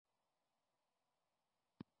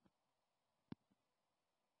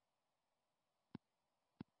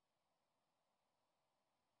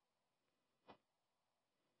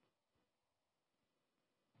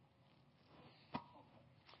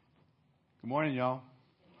Good morning, y'all.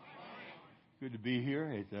 Good to be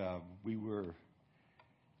here. We were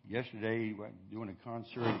yesterday doing a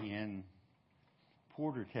concert in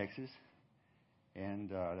Porter, Texas, and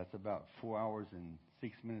that's about 4 hours and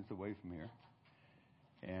 6 minutes away from here.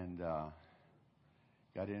 And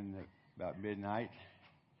got in about midnight,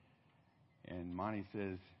 and Monty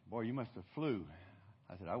says, "Boy, you must have flew."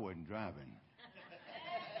 I said, "I wasn't driving."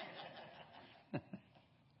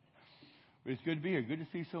 But it's good to be here. Good to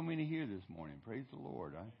see so many here this morning. Praise the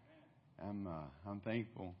Lord. I'm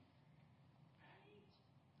thankful.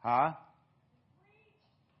 Huh?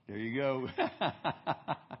 There you go.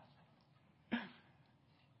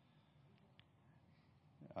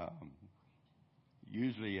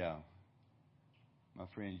 Usually, my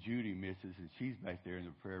friend Judy misses, and she's back there in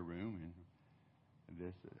the prayer room. And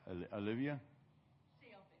this Olivia,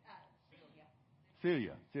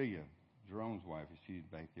 Celia, Jerome's wife, she's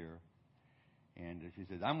back there. And she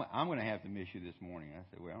says, I'm going to have to miss you this morning. I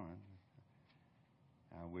said, well,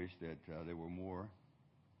 I wish that there were more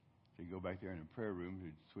to go back there in the prayer room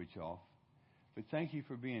who'd switch off. But thank you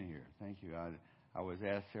for being here. Thank you. I was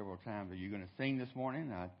asked several times, are you going to sing this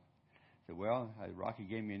morning? I said, well, Rocky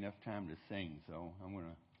gave me enough time to sing, so I'm going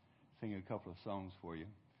to sing a couple of songs for you.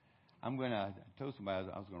 I told somebody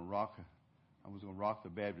I was going to rock the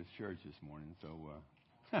Baptist church this morning, so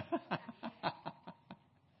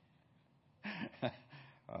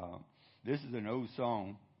this is an old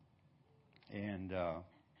song, and I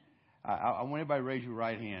want everybody to raise your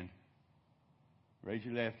right hand, raise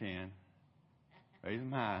your left hand, raise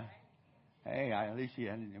them high. Hey, at least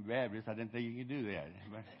you're Baptist. I didn't think you could do that.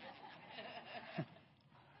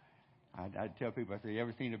 But I'd tell people, I say, you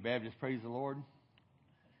ever seen a Baptist praise the Lord?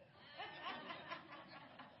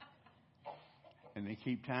 And they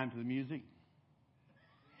keep time to the music.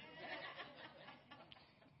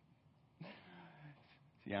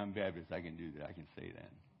 See, I'm Baptist. I can do that. I can say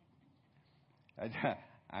that.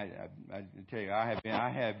 I tell you, I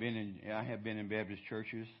have been in Baptist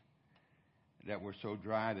churches that were so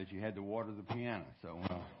dry that you had to water the piano. So,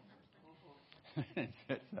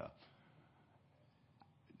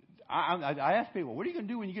 I ask people, what are you going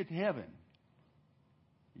to do when you get to heaven?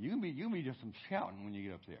 You can be just some shouting when you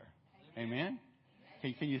get up there. Amen.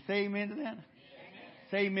 Can you say amen to that? Amen.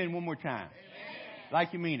 Say amen one more time,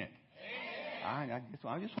 like you mean it.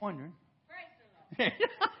 I'm just wondering.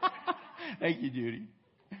 Thank you, Judy.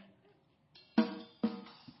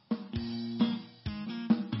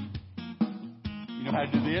 You know how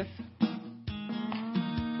to do this?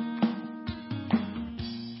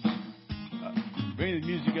 Bring the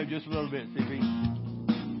music up just a little bit, CP.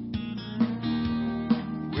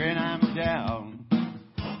 When I'm down,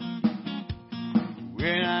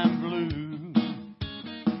 when I'm blue,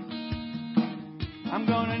 I'm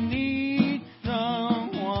gonna need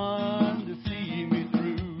someone to see me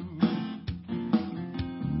through.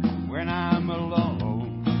 When I'm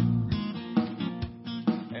alone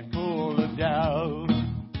and full of doubt,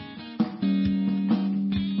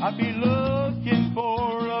 I'll be looking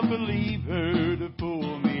for a believer to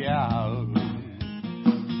pull me out.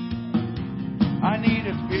 I need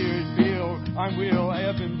a spirit-filled, unreal,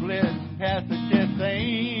 heaven blessed, past the test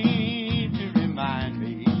saint to remind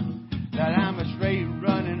me that I'm a straight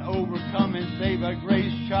running, overcoming, saved by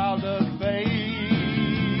grace, child of faith.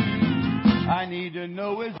 I need to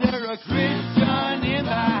know, is there a Christian in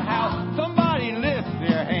the house? Somebody lift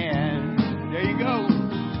their hand. There you go.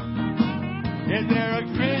 Is there a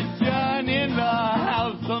Christian in the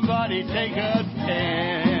house? Somebody take a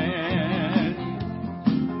stand.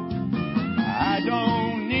 I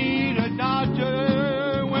don't need a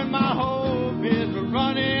doctor when my hope is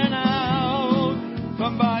running out.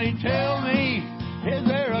 Somebody tell me, is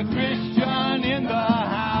there a Christian in the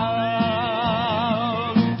house?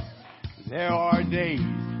 There are days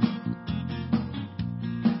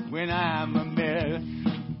when I'm a mess.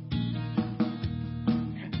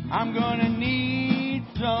 I'm gonna need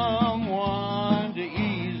someone to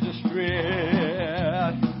ease the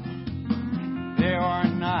stress. There are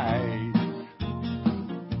nights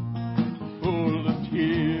full of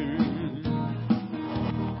tears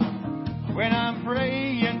when I'm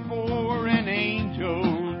praying for an angel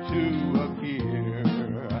to appear.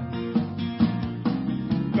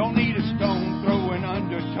 Don't need a stone throwing,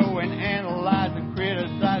 undertowing, analyzing,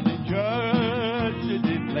 criticizing, judge to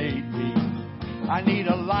deflate me. I need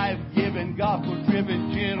a life-giving,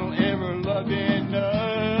 gospel-driven, gentle, ever-loving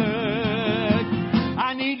nudge.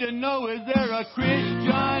 I need to know, is there a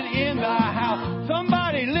Christian in the house?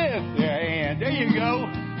 Somebody lift their hand. There you go.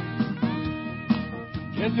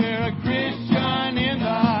 Is there a Christian in the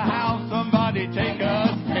house? Somebody take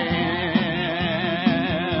a stand.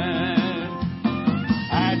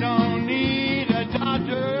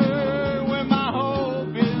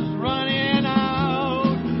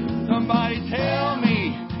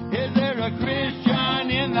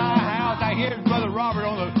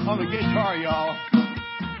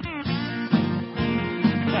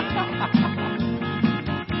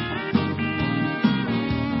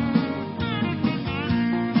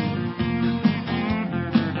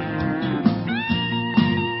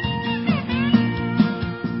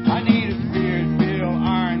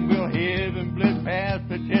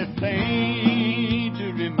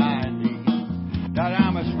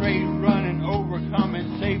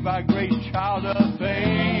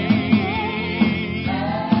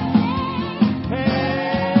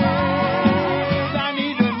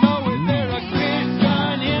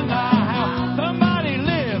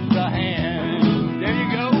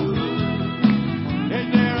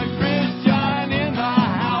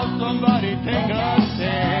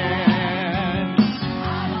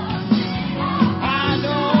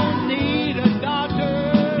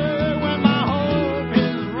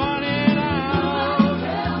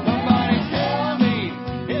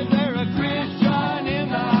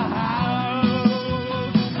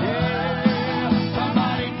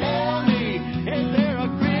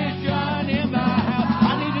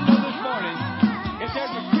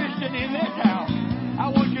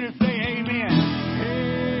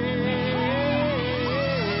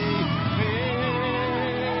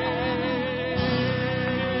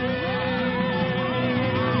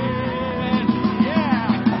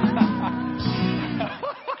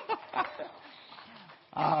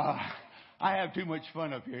 have too much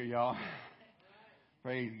fun up here, y'all.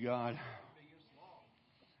 Praise God.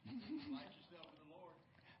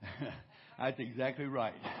 That's exactly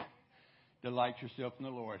right. Delight yourself in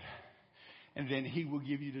the Lord. And then He will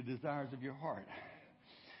give you the desires of your heart.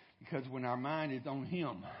 Because when our mind is on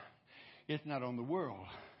Him, it's not on the world.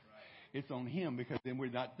 It's on Him, because then we're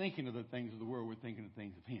not thinking of the things of the world. We're thinking of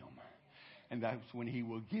things of Him. And that's when He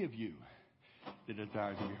will give you the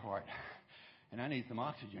desires of your heart. And I need some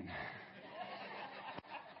oxygen.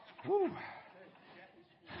 Woo.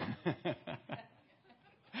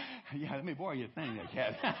 Yeah, let me borrow your thing there,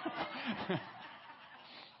 Cat.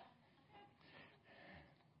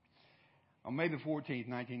 On May the 14th,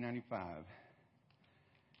 1995,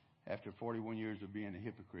 after 41 years of being a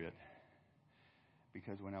hypocrite,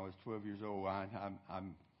 because when I was 12 years old,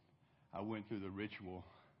 I went through the ritual,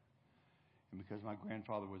 and because my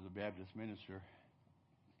grandfather was a Baptist minister,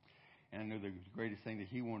 and I knew the greatest thing that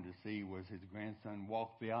he wanted to see was his grandson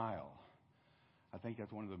walk the aisle. I think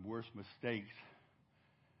that's one of the worst mistakes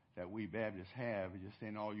that we Baptists have, is just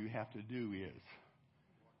saying all you have to do is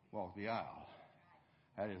walk the aisle.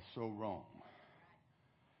 That is so wrong.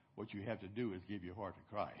 What you have to do is give your heart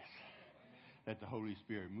to Christ. Let the Holy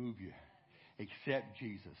Spirit move you. Accept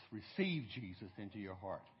Jesus. Receive Jesus into your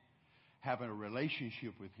heart. Have a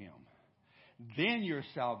relationship with Him. Then your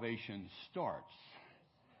salvation starts.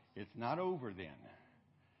 It's not over then.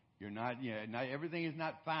 You're not, not everything is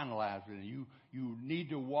not finalized. You need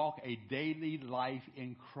to walk a daily life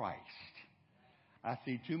in Christ. I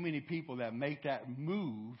see too many people that make that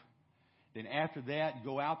move, then after that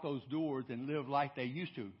go out those doors and live like they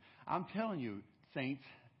used to. I'm telling you, saints,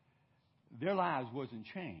 their lives wasn't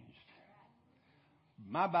changed.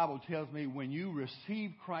 My Bible tells me when you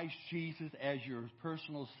receive Christ Jesus as your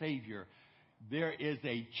personal Savior, there is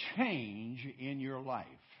a change in your life.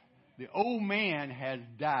 The old man has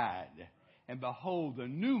died, and behold, the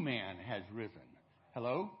new man has risen.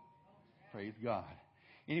 Hello? Praise God.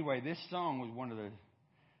 Anyway, this song was one of the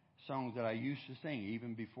songs that I used to sing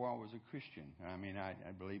even before I was a Christian. I mean, I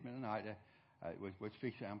believe me or not,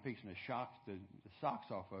 I'm fixing to shock the socks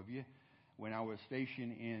off of you. When I was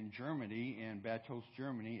stationed in Germany, in Bad Tölz,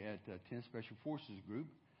 Germany, at 10th Special Forces Group,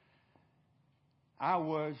 I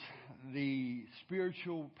was the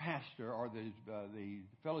spiritual pastor, or the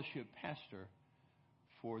fellowship pastor,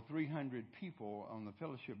 for 300 people on the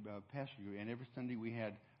fellowship pastor group. And every Sunday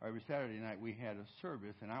every Saturday night we had a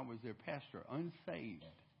service, and I was their pastor, unsaved,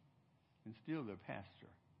 and still their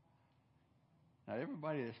pastor. Now,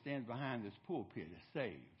 everybody that stands behind this pulpit is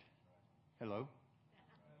saved. Hello?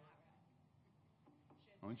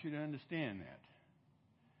 I want you to understand that.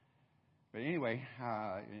 But anyway,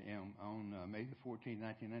 on May the 14th,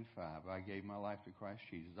 1995, I gave my life to Christ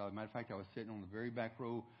Jesus. As a matter of fact, I was sitting on the very back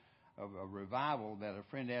row of a revival that a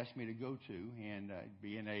friend asked me to go to, and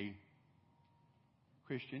being a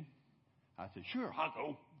Christian, I said, sure, I'll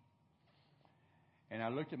go. And I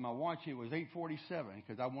looked at my watch. It was 8:47,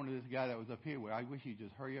 because I wanted this guy that was up here, I wish he'd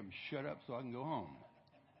just hurry up and shut up so I can go home.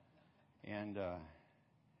 And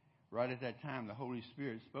right at that time, the Holy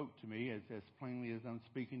Spirit spoke to me as plainly as I'm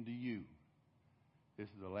speaking to you. This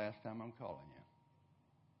is the last time I'm calling you.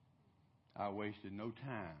 I wasted no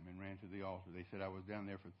time and ran to the altar. They said I was down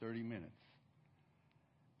there for 30 minutes.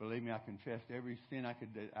 Believe me, I confessed every sin I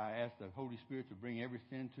could. I asked the Holy Spirit to bring every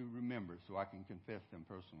sin to remember so I can confess them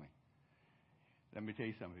personally. Let me tell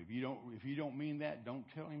you something. If you don't mean that, don't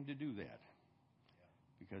tell Him to do that,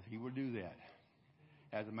 because He will do that.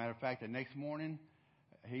 As a matter of fact, the next morning,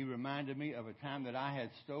 He reminded me of a time that I had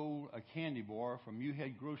stole a candy bar from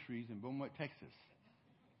Muhead Groceries in Beaumont, Texas.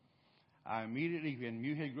 I immediately, and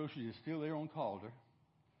Muhead Groceries is still there on Calder,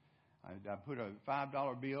 I put a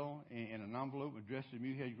 $5 bill in an envelope addressed to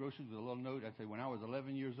Muhead Groceries with a little note. I said, when I was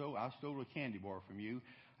 11 years old, I stole a candy bar from you.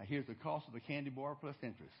 Here's the cost of the candy bar plus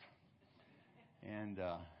interest. And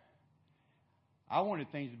I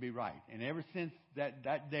wanted things to be right. And ever since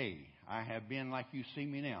that day, I have been like you see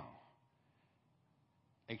me now,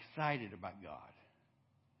 excited about God.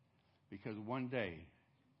 Because one day,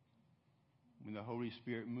 when the Holy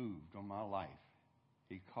Spirit moved on my life,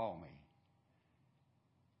 He called me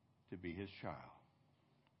to be His child.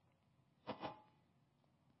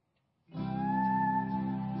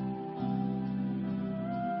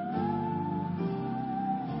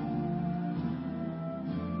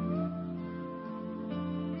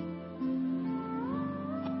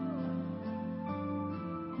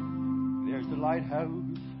 There's a lighthouse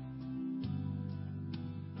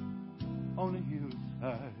on the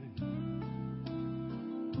hillside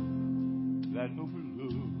that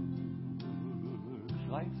overlooks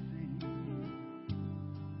life's sea.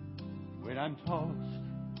 When I'm tossed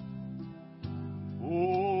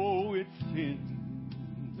Oh, it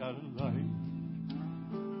sends out a light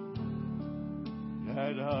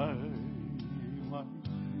that I might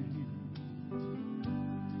see.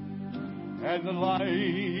 And the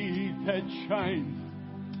light that shines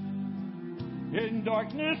in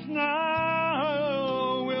darkness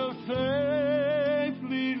now will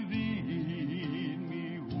safely lead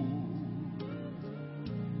me home.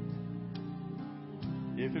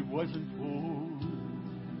 If it wasn't for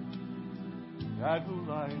that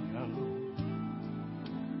lighthouse,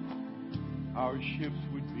 our ships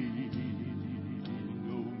would be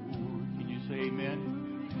no more. Can you say amen?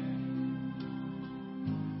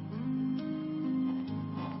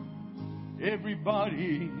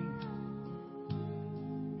 Everybody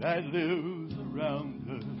that lives around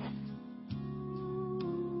us,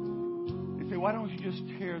 they say, why don't you just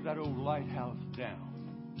tear that old lighthouse down?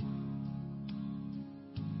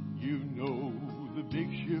 You know the big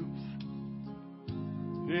ships,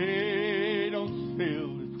 they don't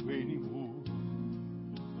sail this way anymore.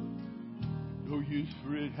 No use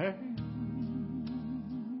for it hanging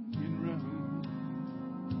round.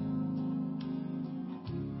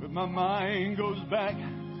 But my mind goes back to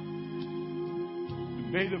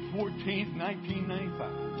May the 14th,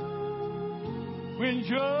 1995, when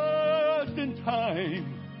just in time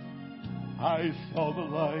I saw the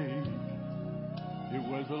light. It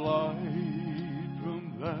was a light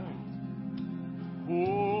from that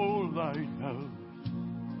old lighthouse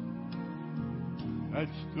that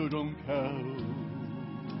stood on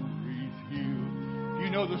Calvary's hill. If you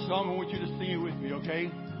know the song, I want you to sing it with me, okay?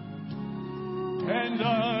 And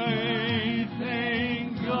I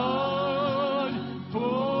thank God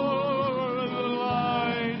for the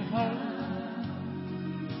lighthouse.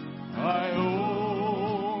 I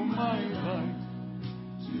owe my life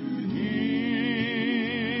to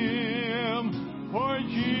Him, for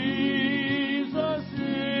Jesus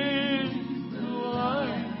is the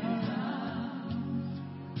lighthouse,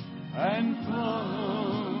 and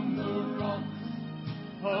from the rocks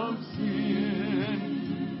of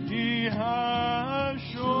sin He has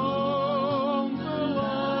shown the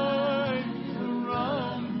light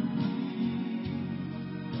around me,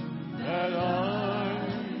 that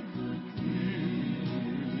I could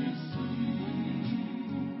clearly see.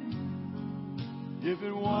 If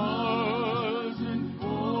it wasn't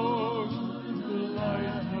for the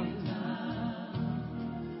lighthouse,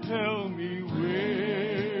 tell me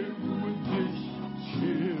where would this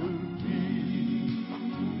ship be?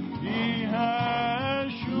 He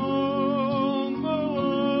has shown the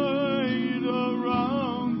light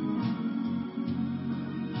around me,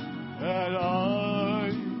 that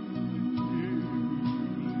I could.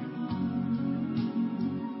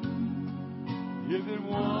 If it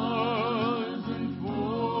wasn't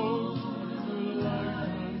for the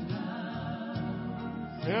lighthouse,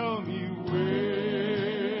 tell me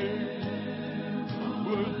where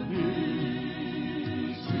would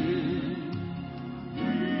this ship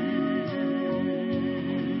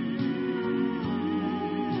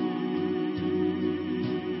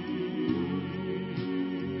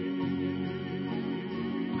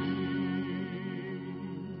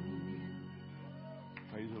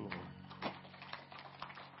Praise the Lord.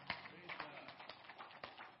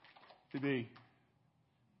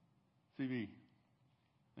 CB,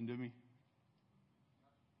 undo me.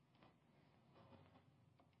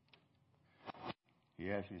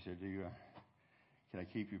 He asked me, he said, can I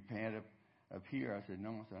keep your pad up here? I said,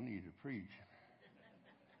 no, I need to preach.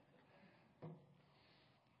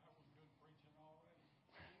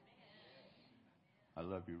 I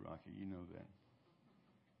love you, Rocky. You know that.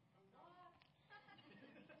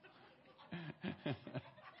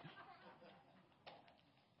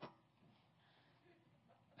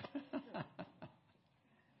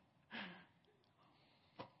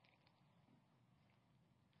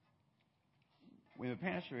 When the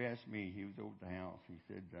pastor asked me, he was over at the house, he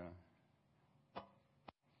said,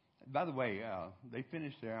 by the way, they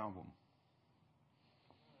finished their album.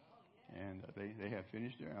 And they have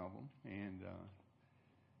finished their album, and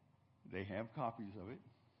they have copies of it.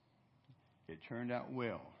 It turned out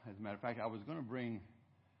well. As a matter of fact, I was going to bring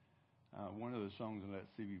one of the songs and let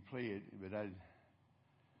CB play it, but I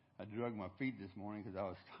drug my feet this morning because I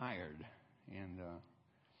was tired, and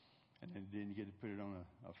then didn't get to put it on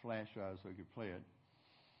a flash drive so I could play it.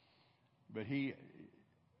 But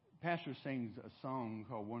Pastor sings a song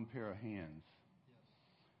called "One Pair of Hands."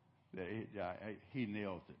 That he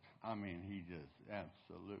nails it. I mean, he just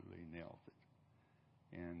absolutely nails it.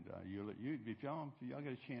 And if y'all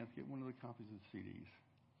get a chance, get one of the copies of the CDs,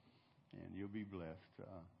 and you'll be blessed.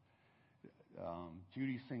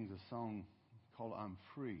 Judy sings a song called "I'm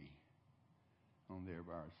Free." on there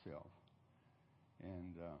by ourselves.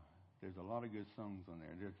 And there's a lot of good songs on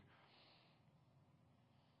there.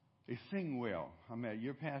 They sing well. I mean,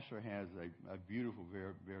 your pastor has a beautiful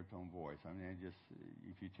baritone voice. I mean,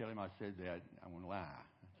 if you tell him I said that, I won't lie.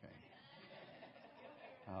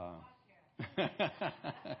 Okay.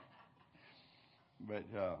 But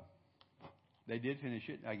they did finish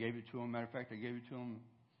it. I gave it to them. Matter of fact, I gave it to them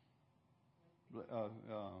 4th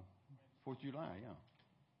of July, yeah.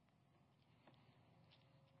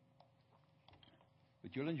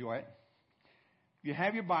 But you'll enjoy it. If you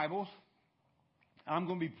have your Bibles, I'm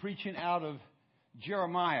going to be preaching out of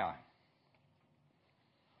Jeremiah,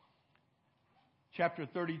 chapter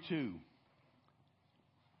 32.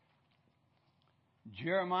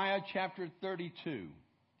 Jeremiah chapter 32.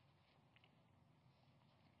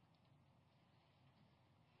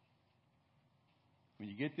 When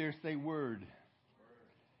you get there, say word.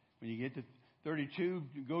 When you get to 32,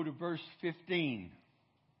 go to verse 15.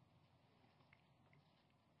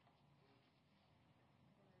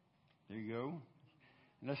 There you go.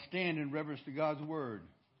 And let's stand in reverence to God's word.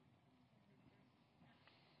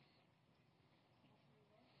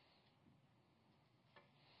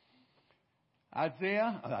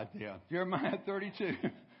 Jeremiah 32.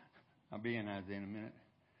 I'll be in Isaiah in a minute.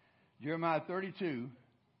 Jeremiah 32,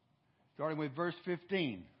 starting with verse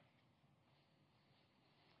 15.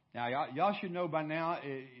 Now, y'all should know by now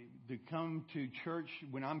to come to church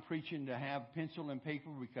when I'm preaching to have pencil and paper,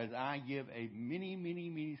 because I give a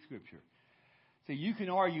mini scripture. See, you can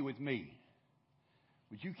argue with me,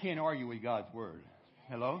 but you can't argue with God's word.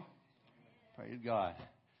 Hello? Praise God.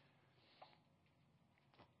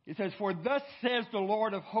 It says, "For thus says the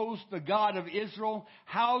Lord of hosts, the God of Israel,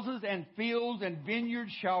 houses and fields and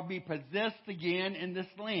vineyards shall be possessed again in this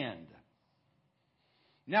land.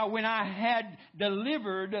 Now when I had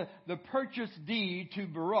delivered the purchase deed to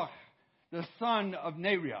Baruch, the son of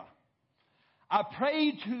Neriah, I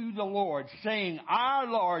prayed to the Lord, saying, Our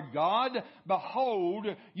Lord God, behold,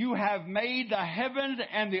 you have made the heavens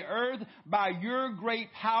and the earth by your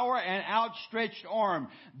great power and outstretched arm.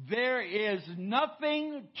 There is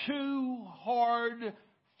nothing too hard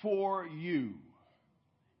for you."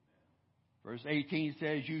 Verse 18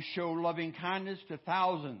 says, "You show loving kindness to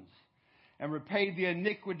thousands, and repay the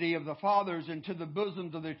iniquity of the fathers into the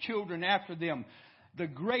bosoms of their children after them.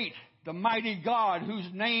 The mighty God,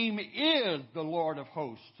 whose name is the Lord of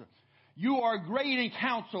hosts. You are great in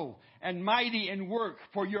counsel and mighty in work,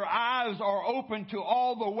 for your eyes are open to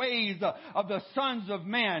all the ways of the sons of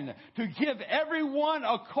men, to give everyone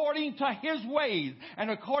according to his ways and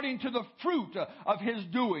according to the fruit of his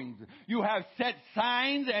doings. You have set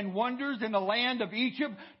signs and wonders in the land of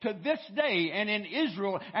Egypt to this day, and in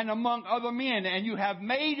Israel and among other men, and you have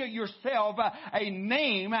made yourself a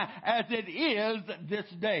name as it is this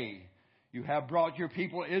day. You have brought your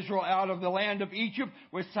people Israel out of the land of Egypt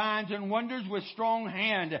with signs and wonders, with strong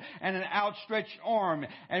hand and an outstretched arm,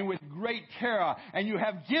 and with great terror. And you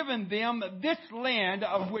have given them this land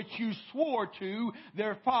of which you swore to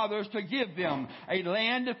their fathers to give them, a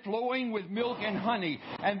land flowing with milk and honey.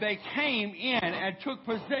 And they came in and took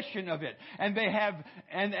possession of it. But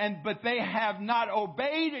they have not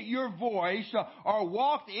obeyed your voice or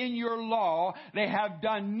walked in your law. They have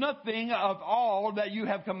done nothing of all that you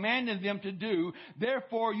have commanded them to do.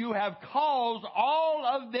 Therefore you have caused all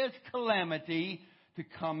of this calamity to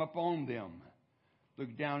come upon them."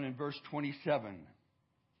 Look down in verse 27.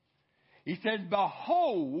 He says,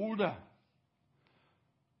 "Behold,"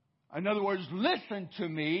 in other words, listen to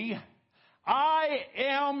me, "I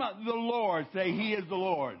am the Lord." Say, He is the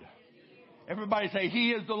Lord. Everybody say,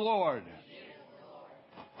 He is the Lord.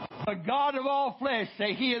 The God of all flesh.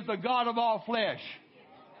 Say, He is the God of all flesh.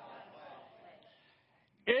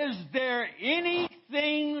 Is there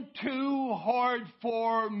anything too hard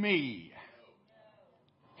for me?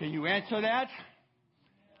 Can you answer that?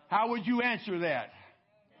 How would you answer that?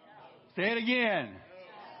 Say it again.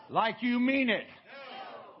 Like you mean it.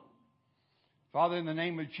 Father, in the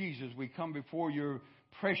name of Jesus, we come before your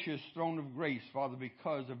precious throne of grace, Father,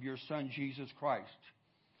 because of your Son, Jesus Christ.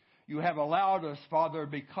 You have allowed us, Father,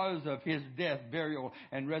 because of his death, burial,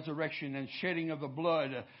 and resurrection and shedding of the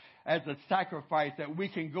blood as a sacrifice, that we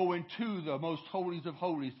can go into the most holies of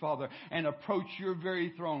holies, Father, and approach your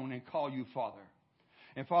very throne and call you Father.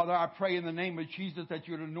 And Father, I pray in the name of Jesus that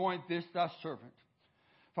you would anoint this thy servant.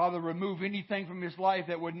 Father, remove anything from his life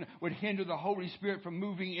that would hinder the Holy Spirit from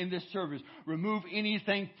moving in this service. Remove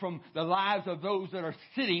anything from the lives of those that are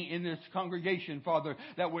sitting in this congregation, Father,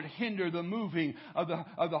 that would hinder the moving of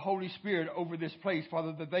the Holy Spirit over this place,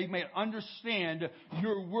 Father, that they may understand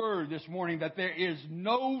your word this morning, that there is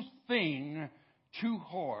no thing too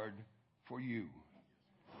hard for you.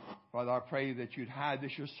 Father, I pray that you'd hide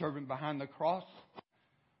this, your servant, behind the cross.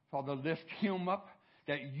 Father, lift him up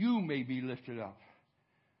that you may be lifted up.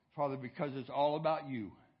 Father, because it's all about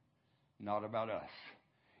you, not about us.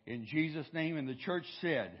 In Jesus' name, and the church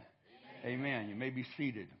said, Amen. You may be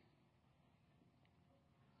seated.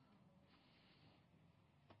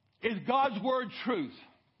 Is God's word truth?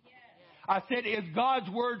 Yes. I said, is God's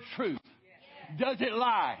word truth? Yes. Does it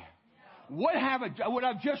lie? No. What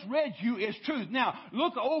I've just read you is truth. Now,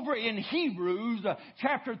 look over in Hebrews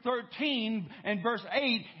chapter 13 and verse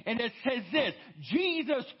 8, and it says this: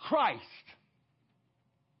 Jesus Christ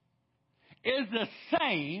is the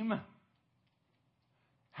same.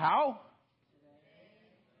 How?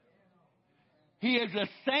 He is the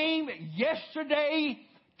same yesterday,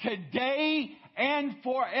 today, and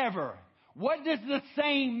forever. What does the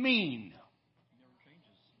same mean?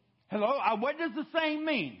 Hello? What does the same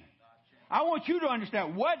mean? I want you to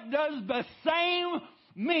understand. What does the same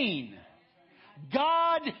mean?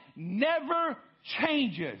 God never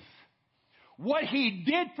changes. What he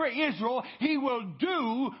did for Israel, he will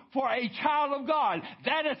do for a child of God.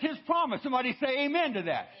 That is his promise. Somebody say amen to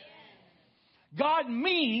that. God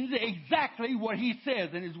means exactly what he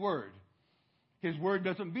says in his word. His word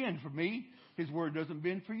doesn't bend for me. His word doesn't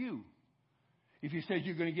bend for you. If he says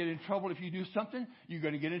you're going to get in trouble if you do something, you're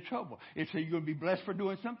going to get in trouble. If you're going to be blessed for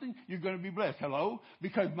doing something, you're going to be blessed. Hello?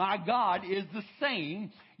 Because my God is the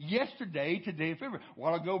same yesterday, today, and forever. A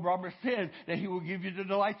while ago, Robert said that he will give you the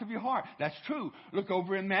delights of your heart. That's true. Look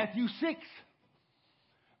over in Matthew 6,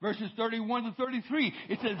 verses 31 to 33.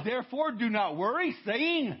 It says, therefore, do not worry,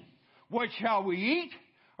 saying, what shall we eat?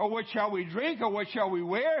 Or what shall we drink? Or what shall we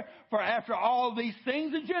wear? For after all these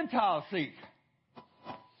things the Gentiles seek.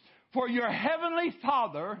 For your heavenly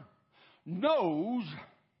Father knows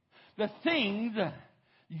the things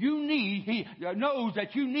you need. He knows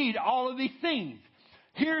that you need all of these things.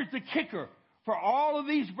 Here's the kicker for all of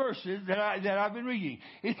these verses that I've been reading.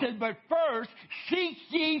 It says, but first, seek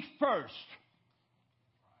ye first.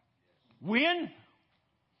 When?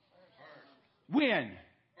 When?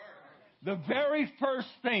 The very first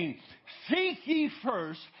thing. Seek ye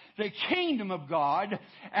first the kingdom of God,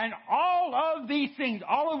 and all of these things,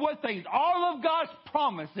 all of what things? All of God's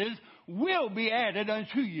promises will be added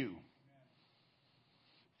unto you.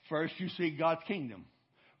 First you seek God's kingdom.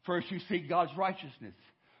 First you seek God's righteousness.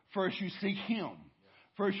 First you seek him.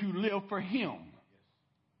 First you live for him.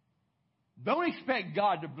 Don't expect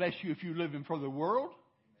God to bless you if you're living for the world.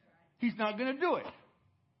 He's not going to do it.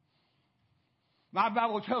 My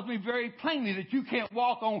Bible tells me very plainly that you can't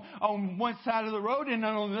walk on one side of the road and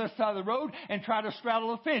then on the other side of the road and try to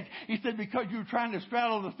straddle the fence. He said, because you're trying to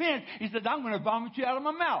straddle the fence, he said, I'm going to vomit you out of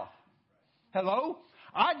my mouth. Hello?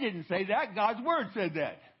 I didn't say that. God's word said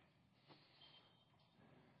that.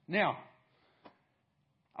 Now,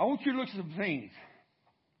 I want you to look at some things.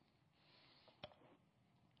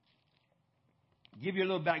 Give you a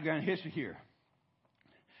little background history here.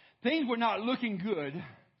 Things were not looking good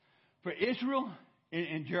for Israel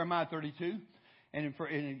in Jeremiah 32, and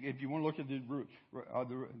if you want to look at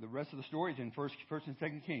the rest of the stories in First and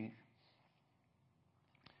Second Kings,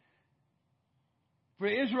 for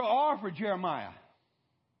Israel or for Jeremiah.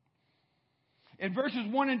 In verses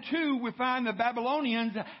 1 and 2, we find the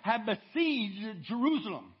Babylonians had besieged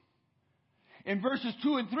Jerusalem. In verses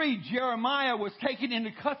 2 and 3, Jeremiah was taken into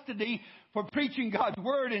custody for preaching God's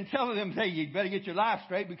word and telling them, hey, you better get your life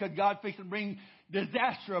straight because God's fixing to bring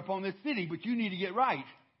disaster upon this city, but you need to get right.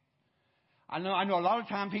 I know a lot of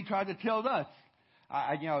times he tried to tell us.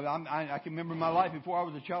 I can remember my life before I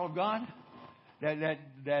was a child of God,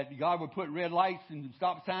 that God would put red lights and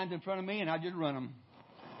stop signs in front of me, and I'd just run them.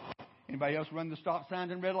 Anybody else run the stop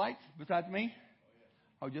signs and red lights besides me?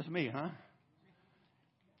 Oh, just me, huh?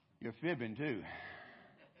 You're fibbing too.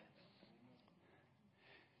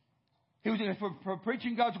 He was for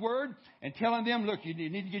preaching God's word and telling them, look, you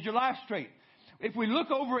need to get your life straight. If we look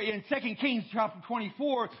over in 2 Kings chapter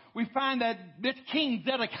 24, we find that this king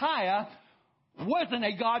Zedekiah wasn't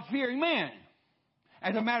a God-fearing man.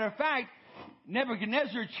 As a matter of fact,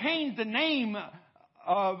 Nebuchadnezzar changed the name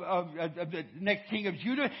of the next king of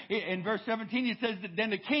Judah. In verse 17, it says that then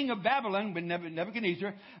the king of Babylon,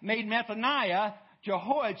 Nebuchadnezzar, made Mathaniah,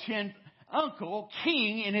 Jehoiachin's uncle,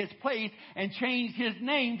 king in his place and changed his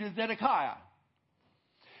name to Zedekiah.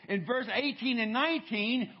 In verse 18 and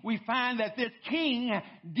 19, we find that this king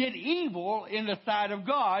did evil in the sight of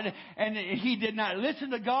God, and he did not listen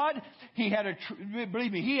to God. He had a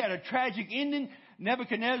tragic ending.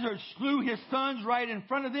 Nebuchadnezzar slew his sons right in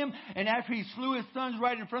front of them, and after he slew his sons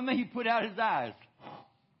right in front of them, he put out his eyes.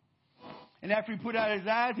 And after he put out his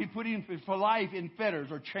eyes, he put him for life in fetters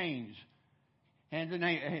or chains. hands and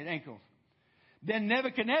ankles. Then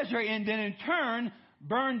Nebuchadnezzar, and then in turn,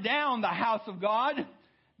 burned down the house of God,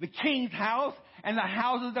 the king's house, and the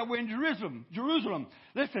houses that were in Jerusalem.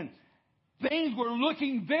 Listen, things were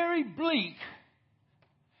looking very bleak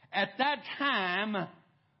at that time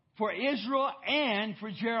for Israel and for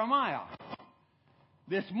Jeremiah.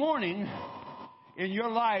 This morning, in your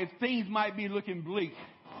life, things might be looking bleak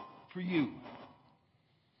for you.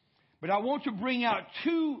 But I want to bring out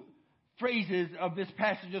two phrases of this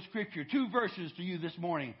passage of Scripture, two verses to you this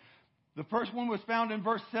morning. The first one was found in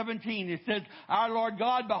verse 17. It says, Our Lord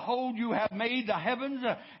God, behold, you have made the heavens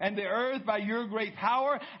and the earth by your great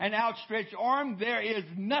power and outstretched arm. There is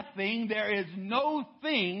nothing, there is no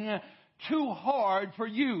thing too hard for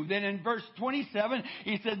you. Then in verse 27,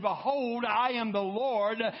 he says, Behold, I am the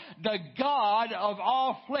Lord, the God of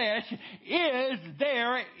all flesh. Is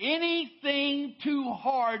there anything too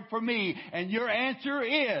hard for me? And your answer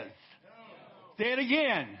is, no. Say it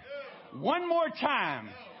again. No. One more time.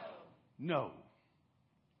 No.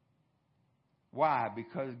 Why?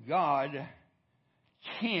 Because God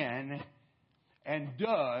can and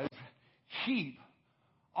does keep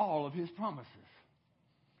all of His promises.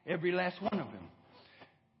 Every last one of them.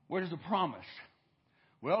 What is a promise?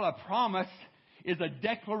 Well, a promise is a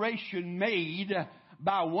declaration made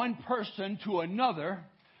by one person to another,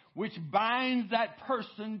 which binds that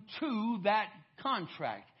person to that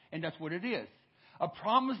contract. And that's what it is. A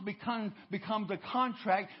promise becomes a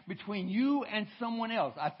contract between you and someone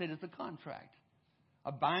else. I said it's a contract.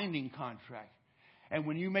 A binding contract. And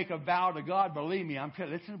when you make a vow to God, believe me,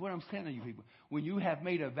 listen to what I'm saying to you people. When you have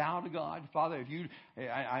made a vow to God, Father,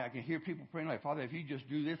 I can hear people praying like, Father, if you just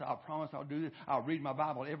do this, I'll promise I'll do this. I'll read my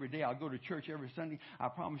Bible every day. I'll go to church every Sunday. I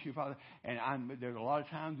promise you, Father. And there's a lot of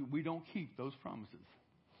times we don't keep those promises.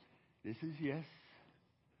 This is yes.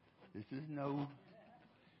 This is no.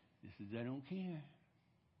 This is I don't care.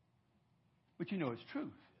 But you know it's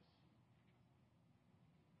truth.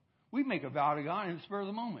 We make a vow to God in the spur of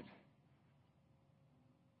the moment.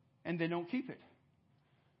 And they don't keep it.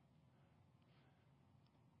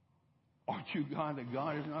 Aren't you God that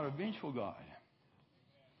God is not a vengeful God?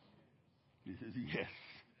 He says yes.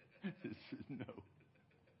 This is no.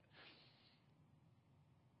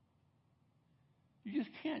 You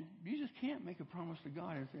just can't make a promise to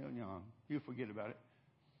God and say, oh, no, he'll forget about it.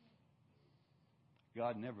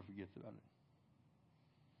 God never forgets about it.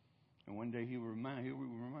 And one day he will remind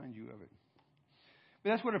you of it. But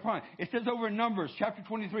that's what a promise. It says over in Numbers, chapter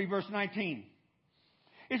 23, verse 19.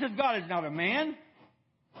 It says, God is not a man,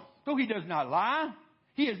 so he does not lie.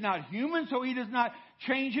 He is not human, so he does not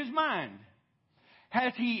change his mind.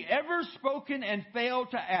 Has he ever spoken and failed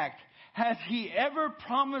to act? Has he ever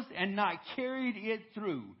promised and not carried it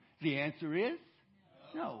through? The answer is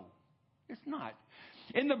no, it's not.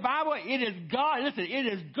 In the Bible, it is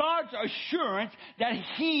God's assurance that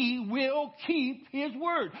He will keep His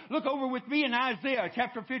word. Look over with me in Isaiah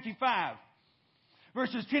chapter 55,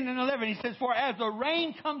 verses 10 and 11. He says, For as the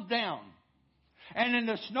rain comes down, and in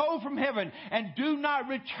the snow from heaven, and do not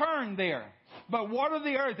return there, but water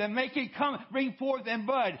the earth and make it bring forth and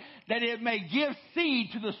bud, that it may give seed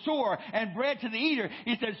to the sower and bread to the eater.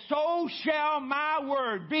 He says, so shall my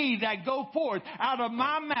word be that go forth out of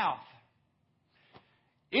my mouth.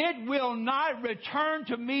 It will not return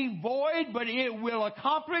to me void, but it will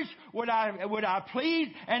accomplish what I please,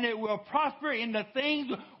 and it will prosper in the things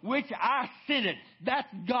which I sent it. That's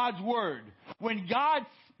God's word. When God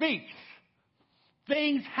speaks,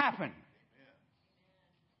 things happen.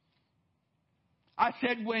 I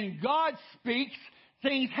said, when God speaks,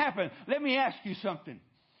 things happen. Let me ask you something.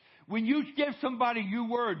 When you give somebody your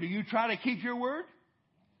word, do you try to keep your word?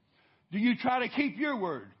 Do you try to keep your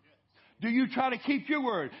word? Do you try to keep your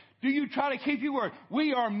word? Do you try to keep your word?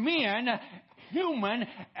 We are men, human,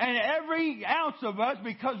 and every ounce of us,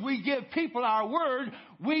 because we give people our word,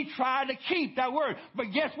 we try to keep that word.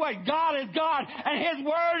 But guess what? God is God, and His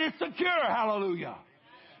word is secure. Hallelujah.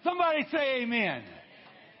 Somebody say amen.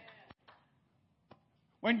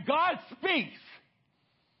 When God speaks,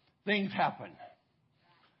 things happen.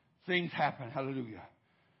 Things happen. Hallelujah.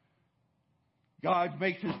 God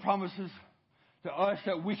makes His promises to us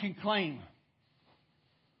that we can claim.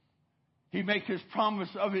 He makes His promise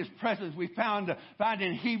of His presence. We find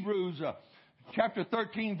in Hebrews chapter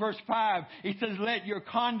 13, verse 5, He says, let your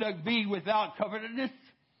conduct be without covetousness.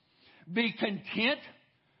 Be content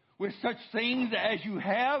with such things as you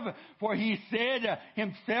have. For He said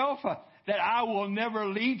Himself that I will never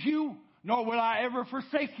leave you, nor will I ever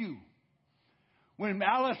forsake you. When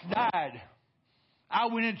Alice died, I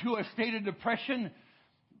went into a state of depression,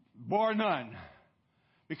 bar none,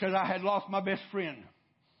 because I had lost my best friend.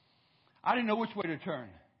 I didn't know which way to turn.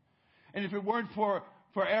 And if it weren't for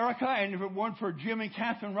Erica and if it weren't for Jim and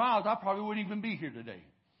Catherine Riles, I probably wouldn't even be here today.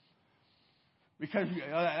 Because,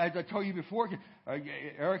 as I told you before,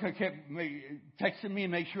 Erica kept texting me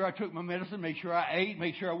and make sure I took my medicine, make sure I ate,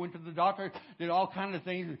 make sure I went to the doctor, did all kinds of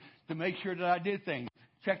things to make sure that I did things.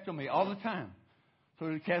 Checked on me all the time. So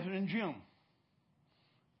did Catherine and Jim.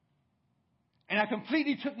 And I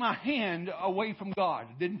completely took my hand away from God.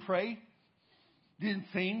 Didn't pray, didn't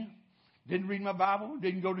sing, didn't read my Bible,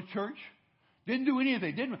 didn't go to church, didn't do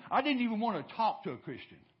anything. I didn't even want to talk to a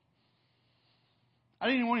Christian. I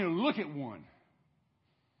didn't even want to look at one.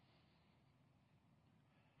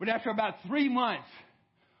 But after about 3 months,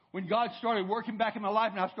 when God started working back in my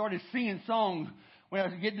life and I started singing songs, when I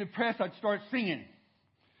was getting depressed, I'd start singing.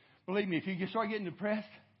 Believe me, if you start getting depressed,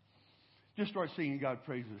 just start singing God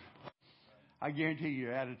praises. I guarantee you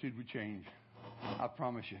your attitude would change. I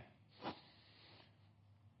promise you.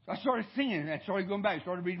 So I started singing and I started going back,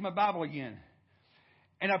 started reading my Bible again.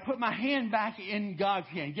 And I put my hand back in God's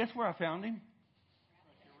hand. Guess where I found him?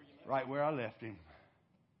 Right where I left him.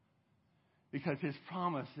 Because his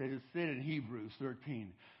promise that is said in Hebrews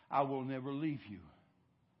 13, I will never leave you,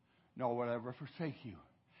 nor will I ever forsake you.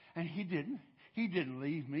 And he didn't. He didn't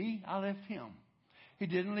leave me. I left him. He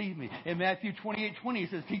didn't leave me. In Matthew 28:20, he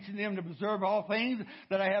says, teaching them to observe all things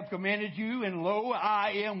that I have commanded you, and lo,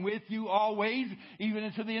 I am with you always, even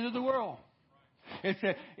unto the end of the world.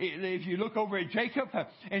 If you look over at Jacob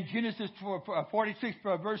in Genesis 46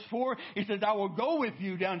 verse 4, he says, I will go with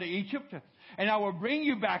you down to Egypt, and I will bring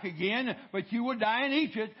you back again, but you will die in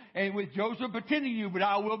Egypt, and with Joseph attending you, but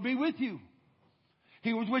I will be with you.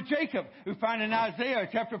 He was with Jacob, who find in Isaiah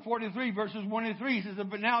chapter 43 verses 1 and 3. He says,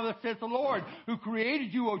 but now thus saith the Lord, who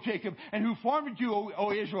created you, O Jacob, and who formed you,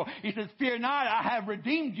 O Israel. He says, fear not, I have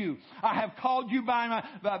redeemed you. I have called you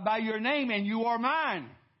by your name, and you are mine.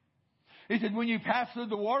 He said, when you pass through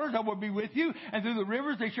the waters, I will be with you, and through the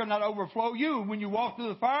rivers, they shall not overflow you. And when you walk through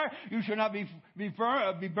the fire, you shall not be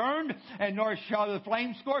burned, and nor shall the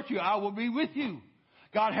flame scorch you. I will be with you.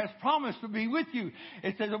 God has promised to be with you.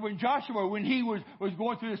 It says that when Joshua, when he was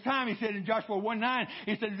going through this time, he said in Joshua 1:9,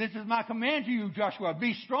 he said, this is my command to you, Joshua.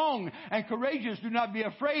 Be strong and courageous. Do not be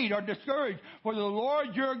afraid or discouraged. For the Lord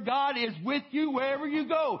your God is with you wherever you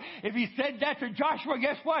go. If he said that to Joshua,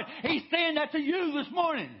 guess what? He's saying that to you this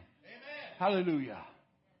morning. Hallelujah.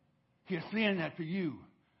 He is saying that to you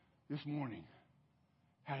this morning.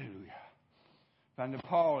 Hallelujah. Find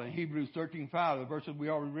Paul in Hebrews 13:5, the verses we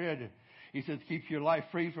already read. He says, keep your life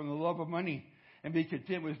free from the love of money and be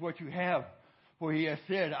content with what you have. For he has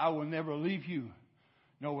said, I will never leave you,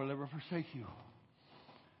 nor will ever forsake you.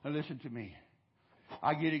 Now listen to me.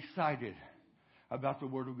 I get excited about the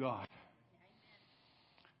Word of God.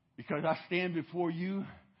 Because I stand before you,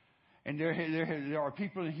 and there are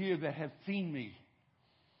people in here that have seen me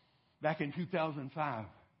back in 2005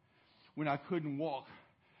 when I couldn't walk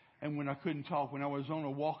and when I couldn't talk, when I was on a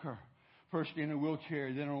walker, first in a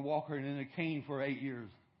wheelchair, then on a walker, and then a cane for 8 years.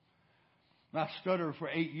 And I stuttered for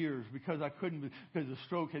 8 years because because the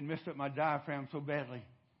stroke had messed up my diaphragm so badly.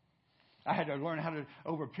 I had to learn how to,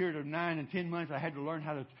 over a period of 9 and 10 months, I had to learn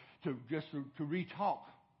how to re-talk.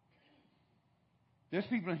 There's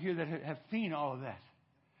people in here that have seen all of that.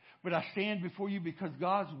 But I stand before you because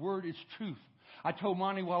God's Word is truth. I told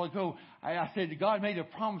Monty a while ago, I said, God made a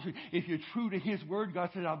promise. If you're true to His Word,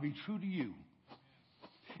 God said, I'll be true to you.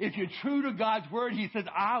 If you're true to God's Word, He said,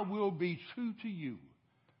 I will be true to you.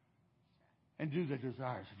 And do the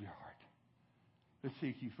desires of your heart. Let's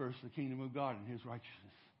seek ye first the kingdom of God and His righteousness.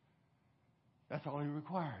 That's all He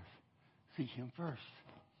requires. Seek Him first.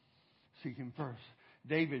 Seek Him first.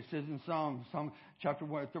 David says in Psalm chapter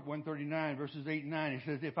 139, verses 8 and 9, he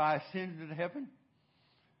says, if I ascend into heaven,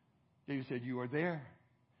 David said, you are there.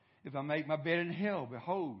 If I make my bed in hell,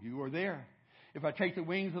 behold, you are there. If I take the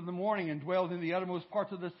wings of the morning and dwell in the uttermost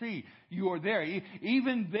parts of the sea, you are there.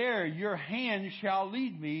 Even there your hand shall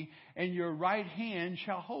lead me, and your right hand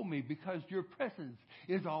shall hold me, because your presence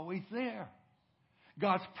is always there.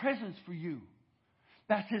 God's presence for you.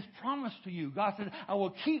 That's His promise to you. God said, I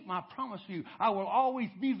will keep my promise to you. I will always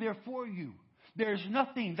be there for you. There's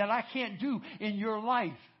nothing that I can't do in your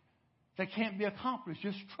life that can't be accomplished.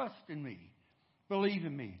 Just trust in me. Believe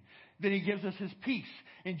in me. Then He gives us His peace.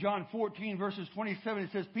 In John 14, verses 27, it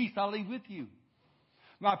says, peace I leave with you.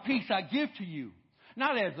 My peace I give to you.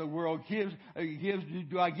 Not as the world gives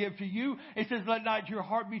do I give to you. It says, let not your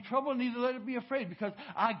heart be troubled, neither let it be afraid, because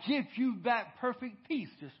I give you that perfect peace.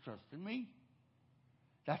 Just trust in me.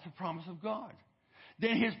 That's the promise of God.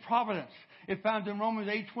 Then His providence. It found in Romans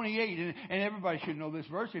 8:28, and everybody should know this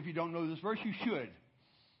verse. If you don't know this verse, you should.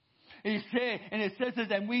 He said, and it says this,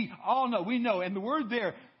 and we all know, and the word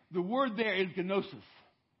there is gnosis.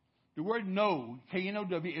 The word know,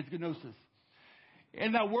 K-N-O-W, is gnosis.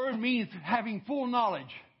 And that word means having full knowledge.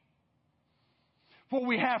 For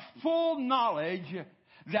we have full knowledge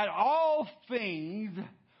that all things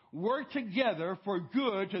work together for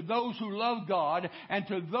good to those who love God and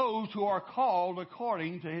to those who are called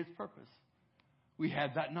according to His purpose. We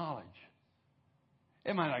have that knowledge.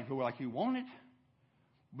 It might not go like you want it,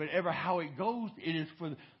 but ever how it goes, it is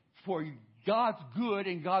for God's good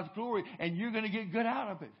and God's glory, and you're going to get good out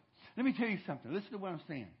of it. Let me tell you something. Listen to what I'm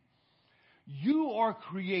saying. You are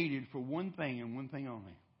created for one thing and one thing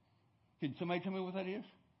only. Can somebody tell me what that is?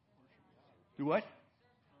 Do what?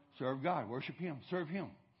 Serve God. Worship Him. Serve Him.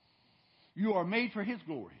 You are made for His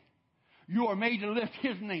glory. You are made to lift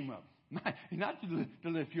His name up. Not to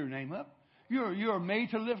lift your name up. You are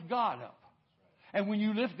made to lift God up. And when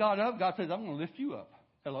you lift God up, God says, I'm going to lift you up.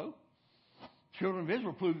 Hello? Children of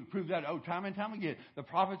Israel proved that time and time again. The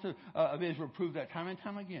prophets of Israel proved that time and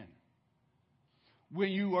time again. When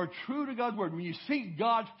you are true to God's word, when you seek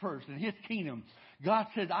God first and His kingdom, God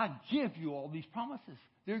says, I give you all these promises.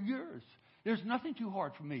 They're yours. There's nothing too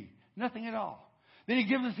hard for me. Nothing at all. Then He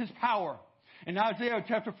gives us His power. In Isaiah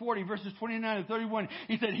chapter 40, verses 29 and 31,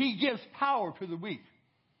 He said, He gives power to the weak.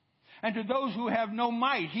 And to those who have no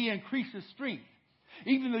might, He increases strength.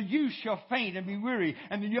 Even the youth shall faint and be weary,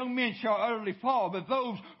 and the young men shall utterly fall. But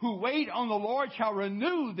those who wait on the Lord shall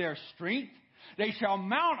renew their strength. They shall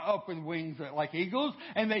mount up with wings like eagles,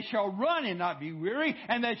 and they shall run and not be weary,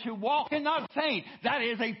 and they shall walk and not faint. That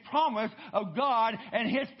is a promise of God and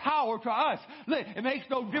His power to us. Look, it makes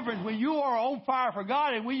no difference when you are on fire for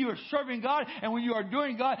God and when you are serving God and when you are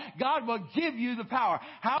doing God, God will give you the power.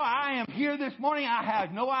 How I am here this morning, I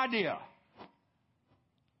have no idea.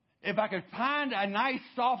 If I could find a nice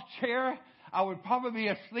soft chair, I would probably be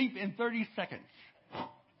asleep in 30 seconds.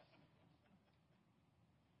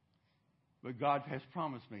 But God has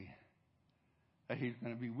promised me that He's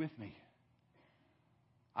going to be with me.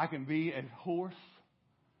 I can be as hoarse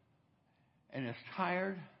and as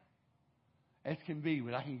tired as can be,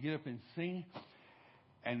 but I can get up and sing,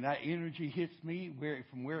 and that energy hits me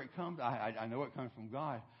from where it comes. I know it comes from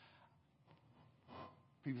God.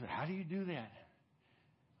 People say, how do you do that?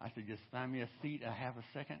 I said, just find me a seat, a half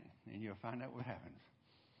a second, and you'll find out what happens.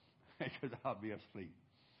 Because I'll be asleep.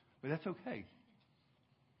 But that's okay.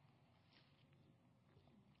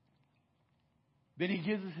 Then He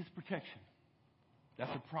gives us His protection.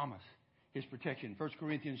 That's a promise. His protection. 1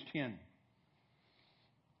 Corinthians 10.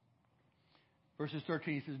 Verses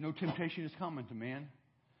 13, He says, no temptation is common to man,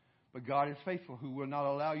 but God is faithful, who will not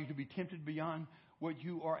allow you to be tempted beyond what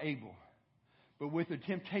you are able. But with the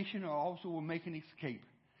temptation also will make an escape,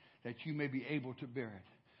 that you may be able to bear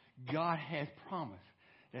it. God has promised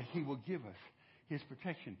that He will give us His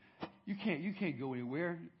protection. You can't go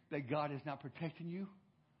anywhere that God is not protecting you.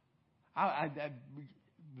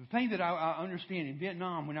 The thing that I understand in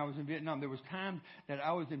Vietnam, when I was in Vietnam, there was times that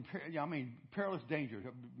I was in perilous danger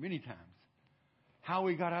many times. How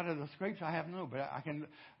we got out of the scrapes, I have no know, but I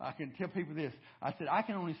can tell people this. I said, I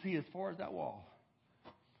can only see as far as that wall.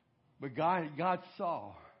 But God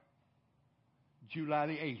saw July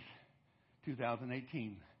the 8th,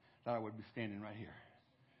 2018, that I would be standing right here.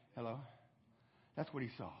 Hello? That's what He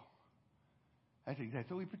saw. That's exactly.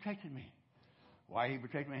 So He protected me. Why He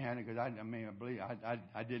protected me? Because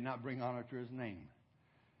I did not bring honor to His name.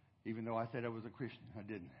 Even though I said I was a Christian. I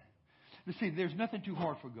didn't. But see, there's nothing too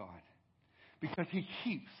hard for God. Because He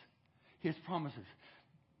keeps His promises.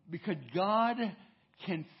 Because God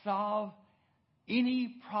can solve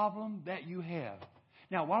any problem that you have.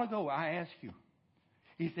 Now, a while ago, I asked you.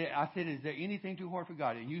 I said, is there anything too hard for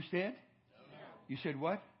God? And you said? No. You said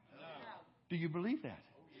what? No. Do you believe that?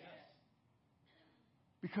 Oh, yes.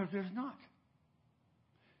 Because there's not.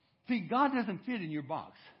 See, God doesn't fit in your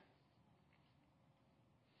box.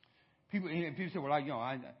 People say, well,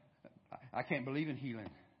 I can't believe in healing.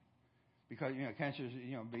 Because, cancer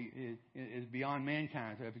is beyond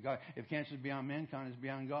mankind. So if cancer is beyond mankind, it's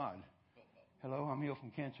beyond God. Hello? I'm healed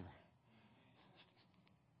from cancer.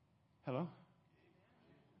 Hello?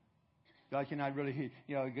 God cannot really,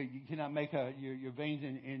 you cannot make your veins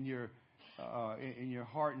in your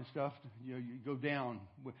heart and stuff, you go down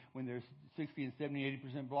when there's 60 and 70,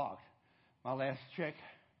 80% blocked. My last check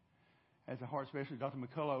as a heart specialist, Dr.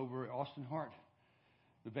 McCullough over at Austin Heart,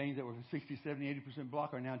 the veins that were 60, 70, 80%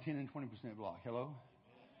 blocked are now 10 and 20% blocked. Hello?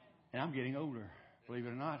 And I'm getting older, believe it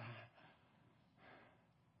or not.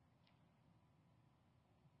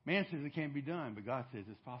 Man says it can't be done, but God says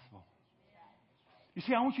it's possible. You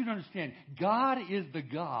see, I want you to understand, God is the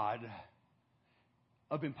God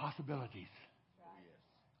of impossibilities.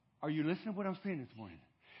 Are you listening to what I'm saying this morning?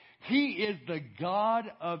 He is the God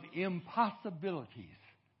of impossibilities.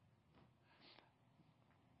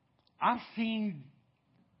 I've seen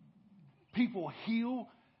people heal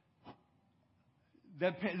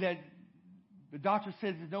that the doctor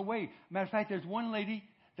says there's no way. Matter of fact, there's one lady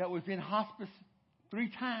that was in hospice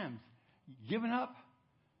 3 times, given up.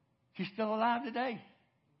 She's still alive today.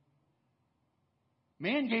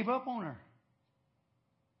 Man gave up on her.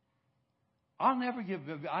 I'll never give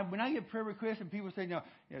up. When I get prayer requests and people say, no,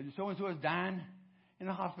 so-and-so is dying in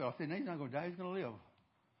the hospital, I say, no, he's not going to die. He's going to live.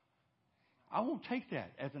 I won't take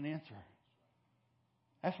that as an answer.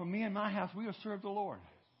 As for me and my house, we will serve the Lord.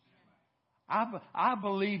 I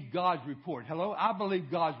believe God's report. Hello? I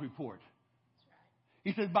believe God's report.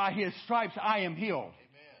 He says, by His stripes I am healed.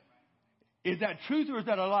 Amen. Is that truth or is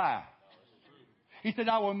that a lie? He said,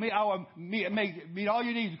 I will meet all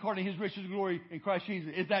your needs according to His riches and glory in Christ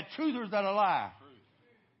Jesus. Is that truth or is that a lie?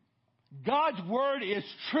 Truth. God's word is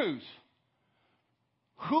truth.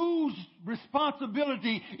 Whose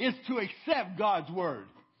responsibility is to accept God's word?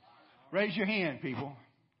 Raise your hand, people.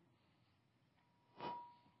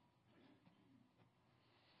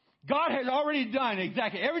 God has already done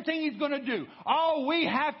exactly everything He's going to do. All we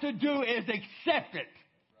have to do is accept it.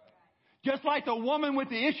 Just like the woman with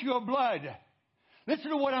the issue of blood.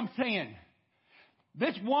 Listen to what I'm saying.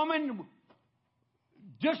 This woman,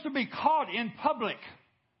 just to be caught in public,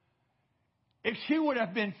 if she would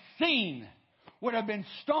have been seen, would have been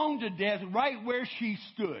stoned to death right where she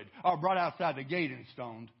stood, or brought outside the gate and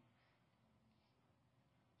stoned.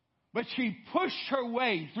 But she pushed her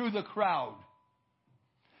way through the crowd.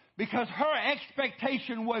 Because her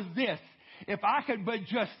expectation was this: if I could but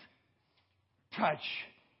just touch.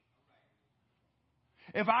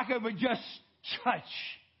 If I could but just touch.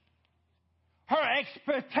 Her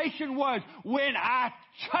expectation was, when I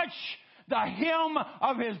touch the hem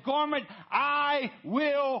of His garment, I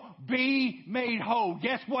will be made whole.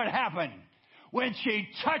 Guess what happened? When she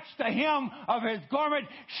touched the hem of His garment,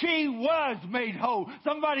 she was made whole.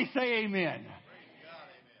 Somebody say amen.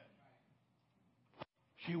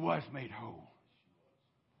 She was made whole.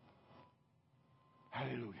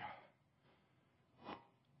 Hallelujah.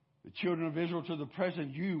 The children of Israel to the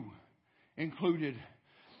present, you included,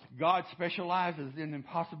 God specializes in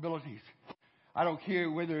impossibilities. I don't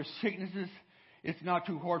care whether it's sicknesses, it's not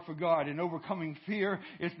too hard for God. In overcoming fear,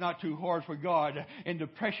 it's not too hard for God. In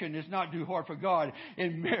depression, it's not too hard for God.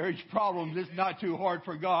 In marriage problems, it's not too hard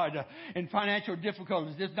for God. In financial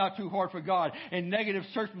difficulties, it's not too hard for God. In negative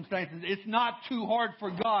circumstances, it's not too hard for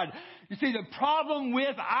God. You see, the problem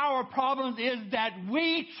with our problems is that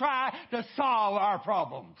we try to solve our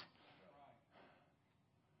problems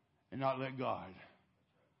and not let God.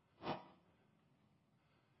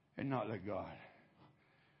 And not let God.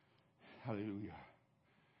 Hallelujah.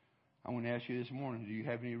 I want to ask you this morning, do you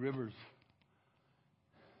have any rivers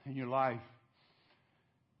in your life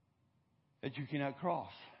that you cannot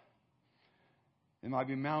cross? There might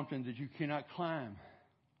be mountains that you cannot climb.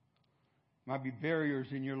 There might be barriers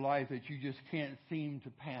in your life that you just can't seem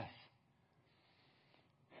to pass.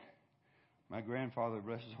 My grandfather,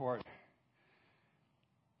 bless his heart,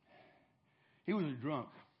 he was a drunk.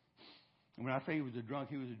 And when I say he was a drunk,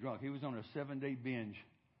 he was a drunk. He was on a 7-day binge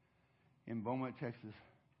in Beaumont, Texas.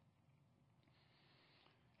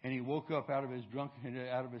 And he woke up out of his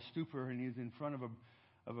out of his stupor, and he was in front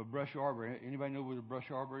of a brush arbor. Anybody know where the brush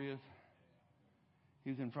arbor is?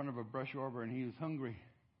 He was in front of a brush arbor, and he was hungry.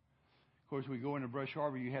 Of course, we go in a brush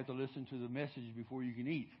arbor, you have to listen to the message before you can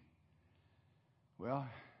eat. Well,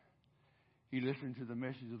 he listened to the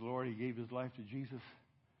message of the Lord. He gave his life to Jesus.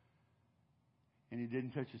 And he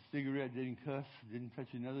didn't touch a cigarette, didn't cuss, didn't touch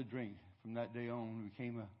another drink. From that day on, he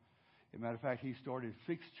became as a matter of fact, he started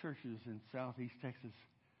 6 churches in southeast Texas.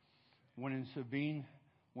 One in Sabine,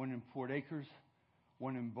 one in Port Acres,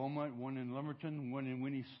 one in Beaumont, one in Lumberton, one in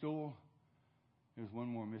Winnie Stoll. There's one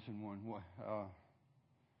more missing one.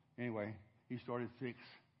 Anyway, he started 6.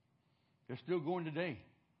 They're still going today,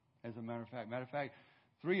 as a matter of fact. Matter of fact,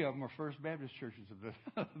 3 of them are First Baptist churches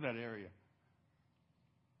of that area.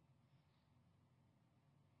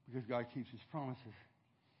 Because God keeps His promises.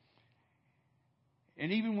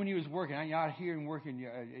 And even when he was working, I'd hear him working.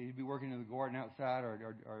 He'd be working in the garden outside,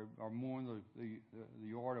 or mowing the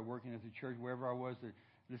yard, or working at the church, wherever I was to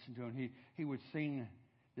listen to him. He would sing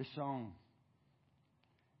this song.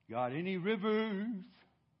 Got any rivers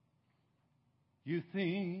you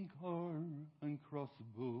think are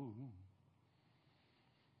uncrossable?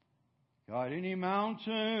 Got any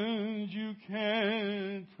mountains you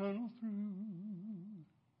can't tunnel through?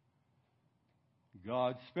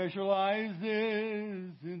 God specializes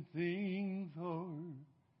in things hard,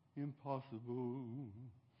 impossible.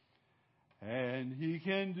 And He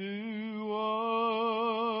can do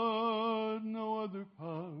what no other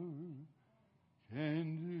power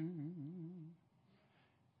can do.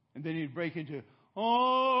 And then He'd break into,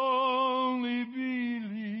 only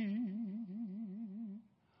believe,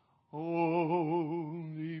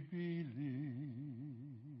 only believe,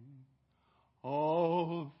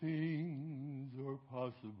 all things are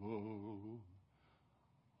possible,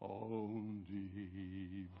 only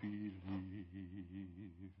believe, only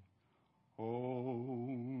believe,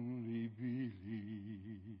 only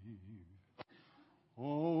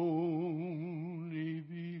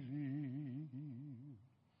believe,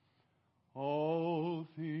 all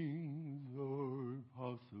things are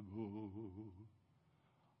possible,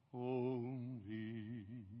 only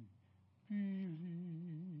believe.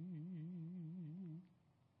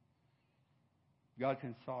 God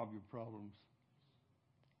can solve your problems.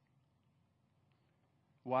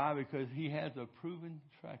 Why? Because He has a proven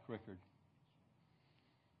track record.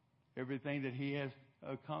 Everything that He has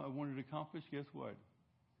wanted to accomplish, guess what?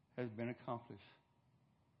 Has been accomplished.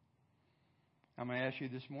 I'm going to ask you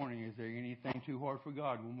this morning, is there anything too hard for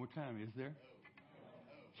God? One more time, is there?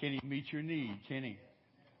 Can He meet your need? Can He?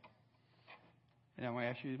 And I'm going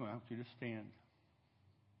to ask you, I want you to stand.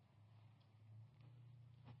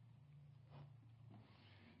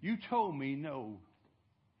 You told me no.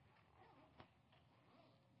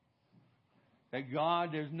 That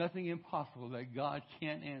God, there's nothing impossible that God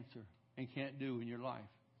can't answer and can't do in your life.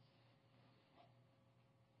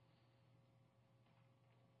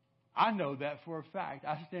 I know that for a fact.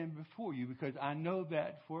 I stand before you because I know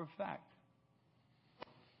that for a fact.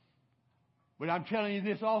 But I'm telling you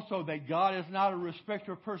this also, that God is not a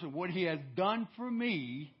respecter of person. What He has done for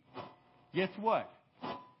me, guess what?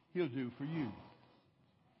 He'll do for you.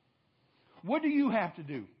 What do you have to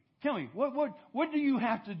do? Tell me, what do you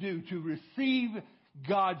have to do to receive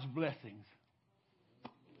God's blessings?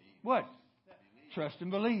 What? Trust and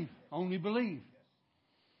believe. Only believe.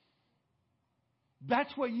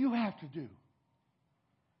 That's what you have to do.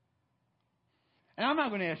 And I'm not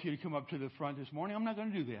going to ask you to come up to the front this morning. I'm not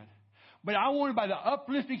going to do that. But I want, by the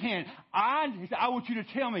uplifting hand, I want you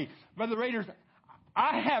to tell me, Brother Raiders,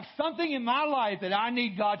 I have something in my life that I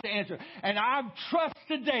need God to answer. And I trust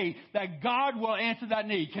today that God will answer that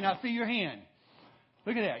need. Can I see your hand?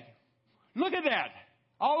 Look at that. Look at that.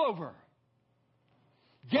 All over.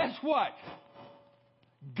 Guess what?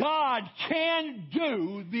 God can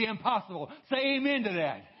do the impossible. Say amen to that.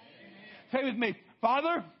 Amen. Say with me,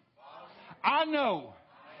 Father, I know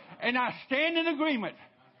and I stand in agreement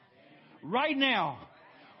right now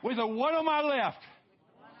with the one on my left,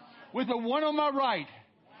 with the one on my right,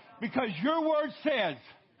 because your word says,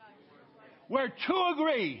 where two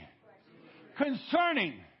agree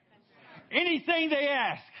concerning anything they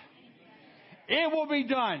ask, it will be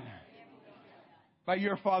done by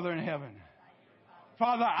your Father in heaven.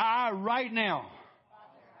 Father, I right now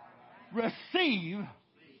receive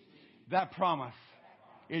that promise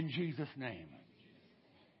in Jesus' name.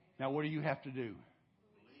 Now, what do you have to do?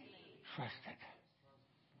 Trust it.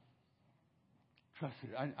 Trust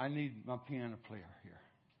it. I need my piano player here.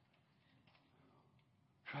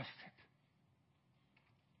 Trust it.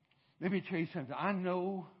 Let me tell you something. I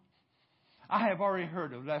know, I have already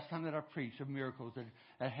heard of, last time that I preached, of miracles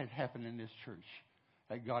that had happened in this church,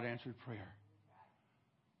 that God answered prayer.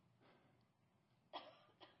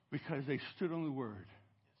 Because they stood on the word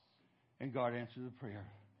and God answered the prayer.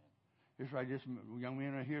 It's right, this young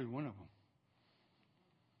man right here is one of them.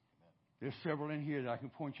 There's several in here that I can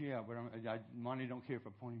point you out, but Monty don't care if I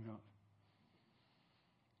point him out.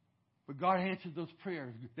 But God answered those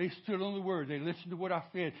prayers. They stood on the word. They listened to what I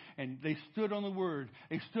said, and they stood on the word.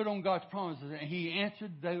 They stood on God's promises, and He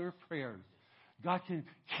answered their prayers. God can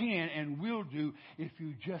and will do if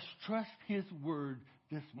you just trust His word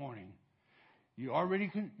this morning. You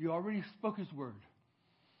already spoke His word.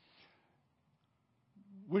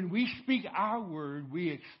 When we speak our word, we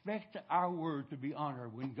expect our word to be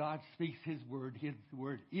honored. When God speaks His word is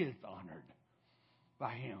honored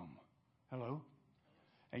by Him. Hello?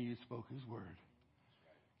 And you spoke His word.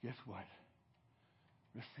 Guess what?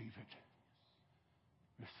 Receive it.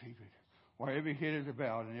 Receive it. While every head is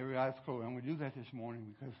bowed and every eye is closed, I'm going to do that this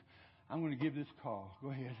morning because I'm going to give this call.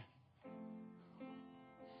 Go ahead.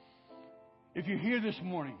 If you're here this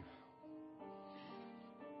morning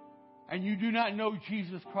and you do not know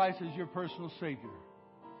Jesus Christ as your personal Savior,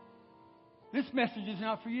 this message is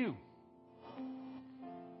not for you.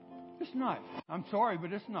 It's not. I'm sorry,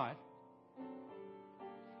 but it's not.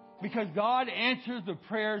 Because God answers the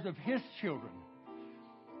prayers of His children.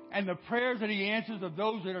 And the prayers that He answers of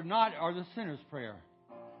those that are not are the sinner's prayer.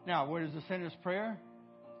 Now, what is the sinner's prayer?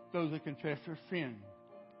 Those that confess their sin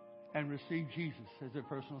and receive Jesus as their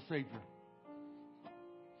personal Savior.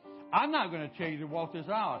 I'm not going to tell you to walk this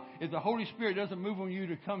out. If the Holy Spirit doesn't move on you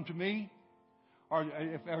to come to me, or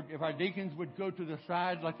if our deacons would go to the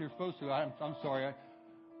side like they're supposed to, I'm sorry, I'm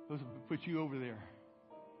supposed to put you over there.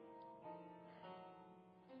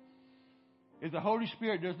 If the Holy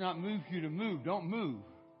Spirit does not move you to move, don't move.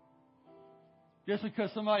 Just because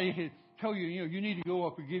somebody has told you, you need to go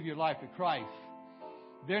up and give your life to Christ,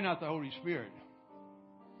 they're not the Holy Spirit.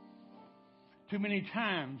 Too many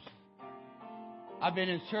times, I've been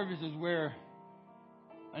in services where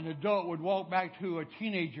an adult would walk back to a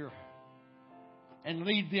teenager and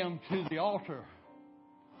lead them to the altar.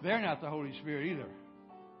 They're not the Holy Spirit either.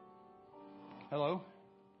 Hello?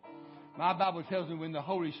 My Bible tells me when the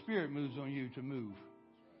Holy Spirit moves on you to move.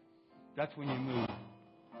 That's when you move.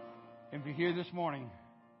 And if you're here this morning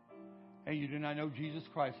and you do not know Jesus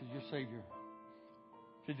Christ as your Savior,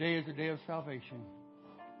 today is the day of salvation.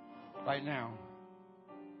 Right now.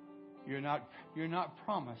 You're not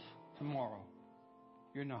promised tomorrow.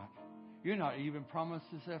 You're not. You're not even promised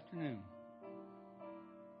this afternoon.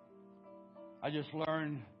 I just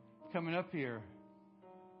learned coming up here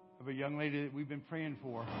of a young lady that we've been praying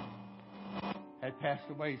for had passed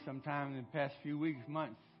away sometime in the past few weeks,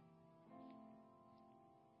 months.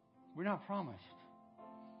 We're not promised.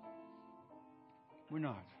 We're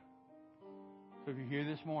not. So if you're here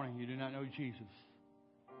this morning, you do not know Jesus,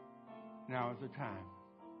 now is the time.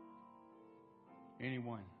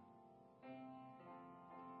 Anyone.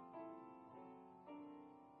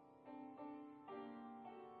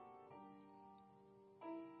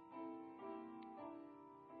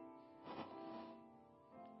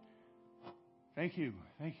 Thank you.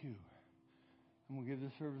 Thank you. I'm going to give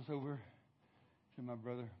this service over to my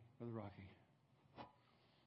brother, Brother Rocky.